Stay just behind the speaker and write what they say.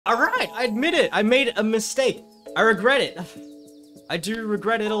Alright, I admit it. I made a mistake. I regret it. I do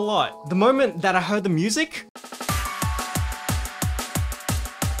regret it a lot. The moment that I heard the music,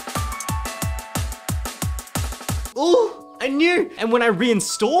 ooh, I knew. And when I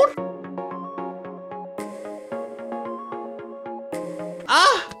reinstalled,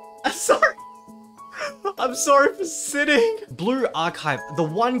 I'm sorry for sitting. Blue Archive, the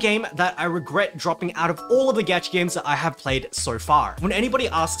one game that I regret dropping out of all of the gacha games that I have played so far. When anybody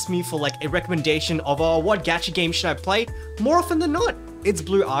asks me for like a recommendation of, oh, what gacha game should I play? More often than not, it's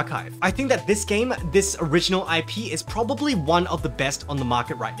Blue Archive. I think that this game, this original IP, is probably one of the best on the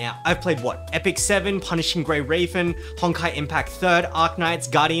market right now. I've played what? Epic 7, Punishing Grey Raven, Honkai Impact 3rd,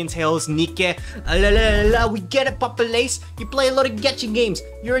 Arknights, Guardian Tales, Nikke, we get it, Papa Lace. You play a lot of gacha games.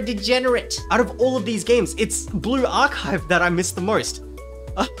 You're a degenerate. Out of all of these games, it's Blue Archive that I miss the most.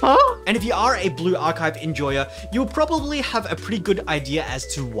 And if you are a Blue Archive enjoyer, you'll probably have a pretty good idea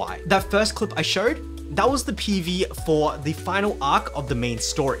as to why. That first clip I showed, that was the PV for the final arc of the main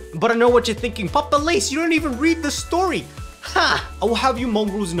story. But I know what you're thinking, Papa Lace, you don't even read the story. Ha! I will have you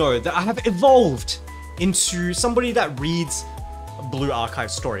mongrels know that I have evolved into somebody that reads Blue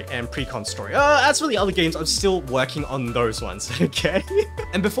Archive story and Precon story. As for the other games, I'm still working on those ones, okay?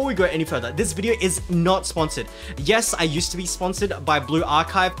 And before we go any further, this video is not sponsored. Yes, I used to be sponsored by Blue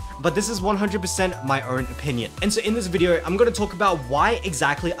Archive, but this is 100% my own opinion. And so in this video, I'm going to talk about why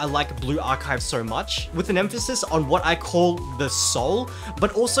exactly I like Blue Archive so much, with an emphasis on what I call the soul,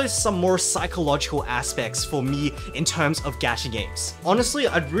 but also some more psychological aspects for me in terms of gacha games. Honestly,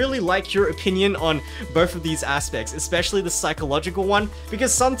 I'd really like your opinion on both of these aspects, especially the psychological one,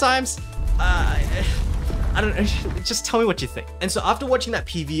 because sometimes I don't know, just tell me what you think. And so after watching that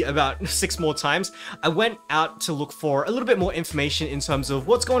PV about 6 more times, I went out to look for a little bit more information in terms of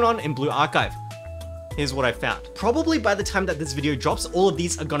what's going on in Blue Archive. Here's what I found. Probably by the time that this video drops, all of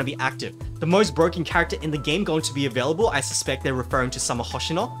these are going to be active. The most broken character in the game going to be available, I suspect they're referring to Summer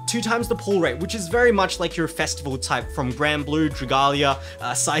Hoshino. 2 times the pull rate, which is very much like your festival type from Grand Blue, Dragalia,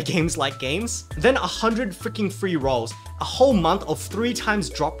 side games like games. Then 100 freaking free rolls, a whole month of 3 times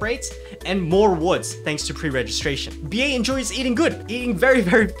drop rates, and more rewards thanks to pre-registration. BA enjoys eating good, eating very,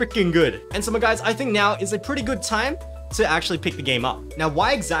 very freaking good. And so my guys, I think now is a pretty good time to actually pick the game up. Now,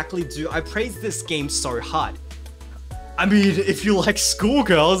 why exactly do I praise this game so hard? I mean, if you like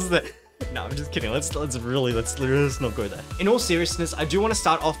schoolgirls, no, I'm just kidding. Let's not go there. In all seriousness, I do want to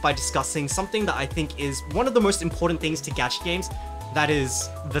start off by discussing something that I think is one of the most important things to gacha games. That is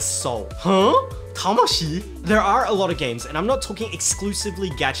the soul. Huh? Tamashi? There are a lot of games, and I'm not talking exclusively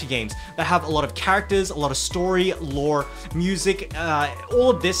gacha games, that have a lot of characters, a lot of story, lore, music, all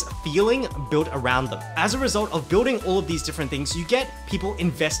of this feeling built around them. As a result of building all of these different things, you get people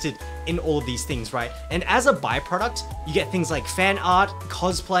invested in all of these things, right? And as a byproduct, you get things like fan art,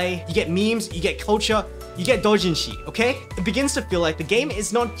 cosplay, you get memes, you get culture, you get doujinshi, okay? It begins to feel like the game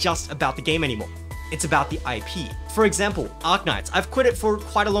is not just about the game anymore. It's about the IP. For example, Arknights. I've quit it for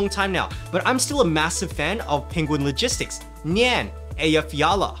quite a long time now, but I'm still a massive fan of Penguin Logistics, Nyan, Aya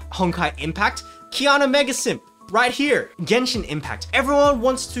Fiala, Honkai Impact, Kiana Megasimp, right here, Genshin Impact. Everyone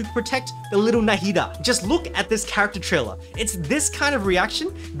wants to protect the little Nahida. Just look at this character trailer. It's this kind of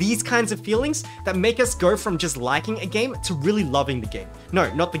reaction, these kinds of feelings that make us go from just liking a game to really loving the game.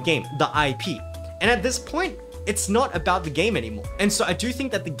 No, not the game, the IP. And at this point, it's not about the game anymore. And so I do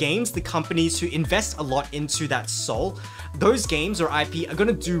think that the games, the companies who invest a lot into that soul, those games or IP are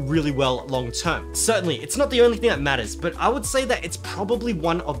gonna do really well long term. Certainly, it's not the only thing that matters, but I would say that it's probably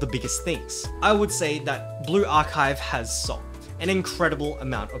one of the biggest things. I would say that Blue Archive has soul. An incredible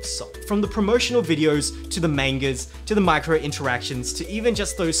amount of soul. From the promotional videos, to the mangas, to the micro interactions, to even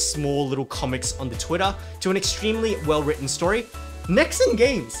just those small little comics on the Twitter, to an extremely well-written story, Nexon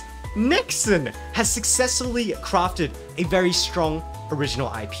Games. Nexon has successfully crafted a very strong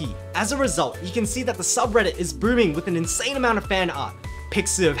original IP. As a result, you can see that the subreddit is booming with an insane amount of fan art.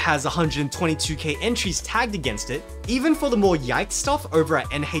 Pixiv has 122k entries tagged against it. Even for the more yikes stuff over at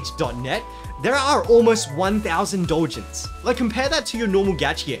nh.net, there are almost 1,000 doujins. Like, compare that to your normal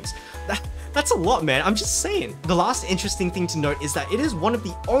gacha games. That's a lot, man. I'm just saying. The last interesting thing to note is that it is one of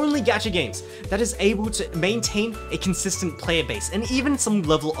the only gacha games that is able to maintain a consistent player base and even some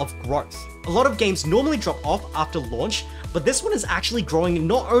level of growth. A lot of games normally drop off after launch, but this one is actually growing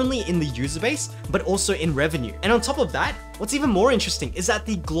not only in the user base, but also in revenue. And on top of that, What's even more interesting is that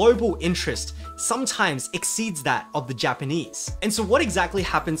the global interest sometimes exceeds that of the Japanese. And so what exactly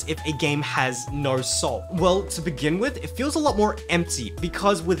happens if a game has no soul? Well, to begin with, it feels a lot more empty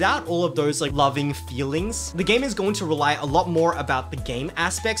because without all of those like loving feelings, the game is going to rely a lot more about the game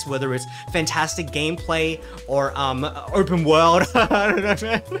aspects, whether it's fantastic gameplay or open world, I don't know,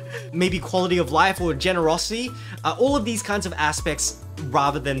 man. Maybe quality of life or generosity, all of these kinds of aspects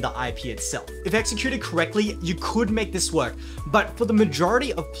rather than the IP itself. If executed correctly, you could make this work, but for the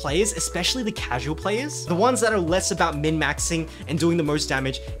majority of players, especially the casual players, the ones that are less about min-maxing and doing the most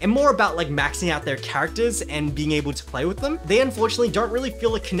damage and more about like maxing out their characters and being able to play with them, they unfortunately don't really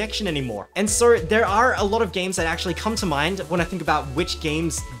feel a connection anymore. And so there are a lot of games that actually come to mind when I think about which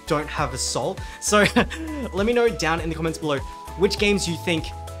games don't have a soul. So let me know down in the comments below which games you think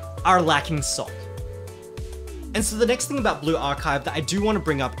are lacking soul. And so the next thing about Blue Archive that I do want to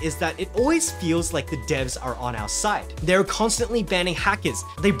bring up is that it always feels like the devs are on our side. They're constantly banning hackers.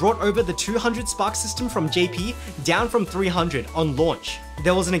 They brought over the 200 spark system from JP down from 300 on launch.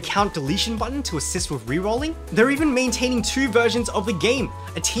 There was an account deletion button to assist with rerolling. They're even maintaining 2 versions of the game,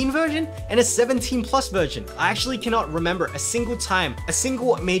 a teen version and a 17+ version. I actually cannot remember a single time, a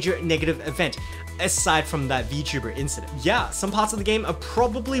single major negative event aside from that VTuber incident. Yeah, some parts of the game are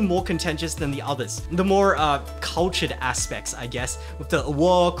probably more contentious than the others. The more cultured aspects, I guess, with the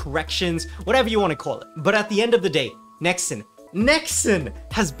war, corrections, whatever you want to call it. But at the end of the day, Nexon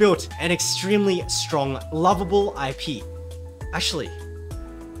has built an extremely strong, lovable IP. Actually,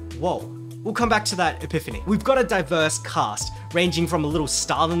 whoa. We'll come back to that epiphany. We've got a diverse cast, ranging from a little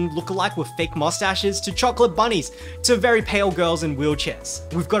Stalin lookalike with fake mustaches to chocolate bunnies to very pale girls in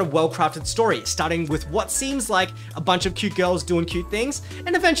wheelchairs. We've got a well-crafted story, starting with what seems like a bunch of cute girls doing cute things,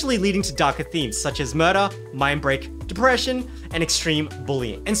 and eventually leading to darker themes such as murder, mind break, depression, and extreme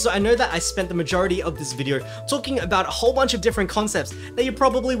bullying. And so I know that I spent the majority of this video talking about a whole bunch of different concepts that you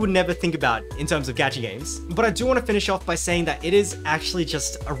probably would never think about in terms of gacha games. But I do want to finish off by saying that it is actually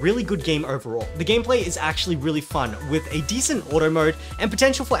just a really good game overall. The gameplay is actually really fun with a decent auto mode and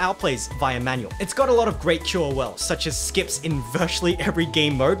potential for outplays via manual. It's got a lot of great QOL, such as skips in virtually every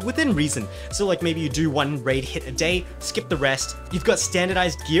game mode within reason. So like maybe you do 1 raid hit a day, skip the rest. You've got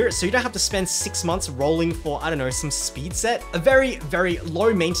standardized gear, so you don't have to spend 6 months rolling for, I don't know, some speed set. A very, very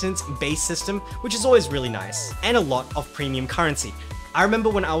low maintenance base system, which is always really nice. And a lot of premium currency. I remember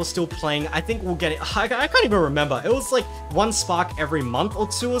when I was still playing, I think we'll get it, I can't even remember. It was like 1 spark every month or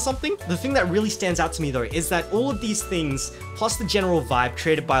 2 or something. The thing that really stands out to me though is that all of these things, plus the general vibe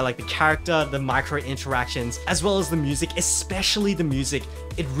created by like the character, the micro interactions, as well as the music, especially the music,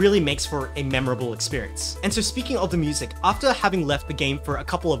 it really makes for a memorable experience. And so speaking of the music, after having left the game for a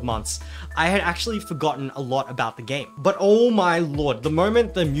couple of months, I had actually forgotten a lot about the game. But oh my lord, the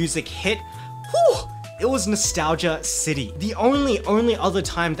moment the music hit, whew, it was nostalgia city. The only other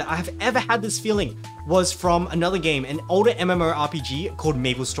time that I've ever had this feeling was from another game, an older MMORPG called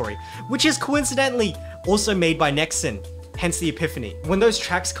MapleStory, which is coincidentally also made by Nexon, hence the epiphany. When those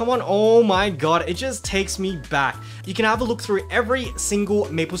tracks come on, oh my god, it just takes me back. You can have a look through every single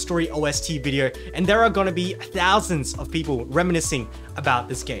MapleStory OST video, and there are gonna be thousands of people reminiscing about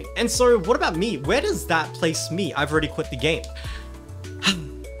this game. And so what about me? Where does that place me? I've already quit the game.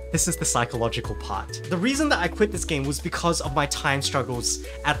 This is the psychological part. The reason that I quit this game was because of my time struggles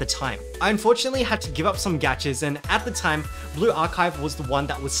at the time. I unfortunately had to give up some gachas, and at the time, Blue Archive was the one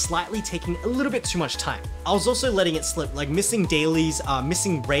that was slightly taking a little bit too much time. I was also letting it slip, like missing dailies,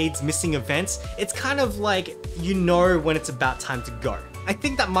 missing raids, missing events. It's kind of like, you know when it's about time to go. I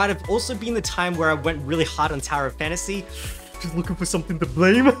think that might have also been the time where I went really hard on Tower of Fantasy, just looking for something to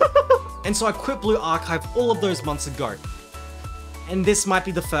blame. And so I quit Blue Archive all of those months ago. And this might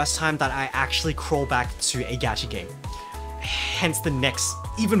be the first time that I actually crawl back to a gacha game. Hence the next,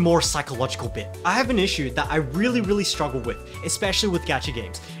 even more psychological bit. I have an issue that I really struggle with, especially with gacha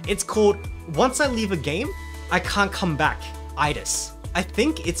games. It's called, once I leave a game, I can't come back, itis. I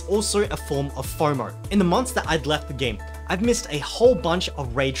think it's also a form of FOMO. In the months that I'd left the game, I've missed a whole bunch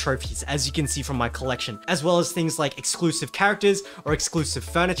of raid trophies, as you can see from my collection, as well as things like exclusive characters or exclusive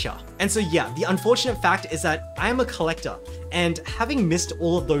furniture. And so yeah, the unfortunate fact is that I am a collector, and having missed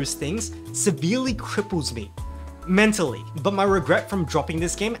all of those things severely cripples me mentally. But my regret from dropping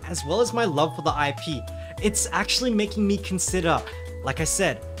this game, as well as my love for the IP, it's actually making me consider, like I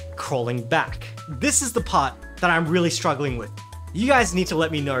said, crawling back. This is the part that I'm really struggling with. You guys need to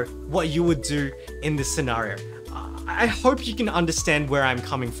let me know what you would do in this scenario. I hope you can understand where I'm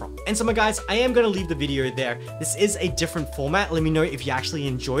coming from. And so my guys, I am going to leave the video there. This is a different format. Let me know if you actually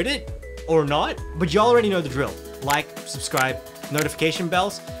enjoyed it or not. But you already know the drill. Like, subscribe, with notification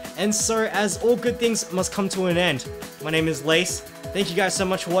bells. And so, as all good things must come to an end, my name is Lace. Thank you guys so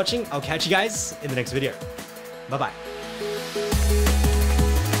much for watching. I'll catch you guys in the next video. Bye bye.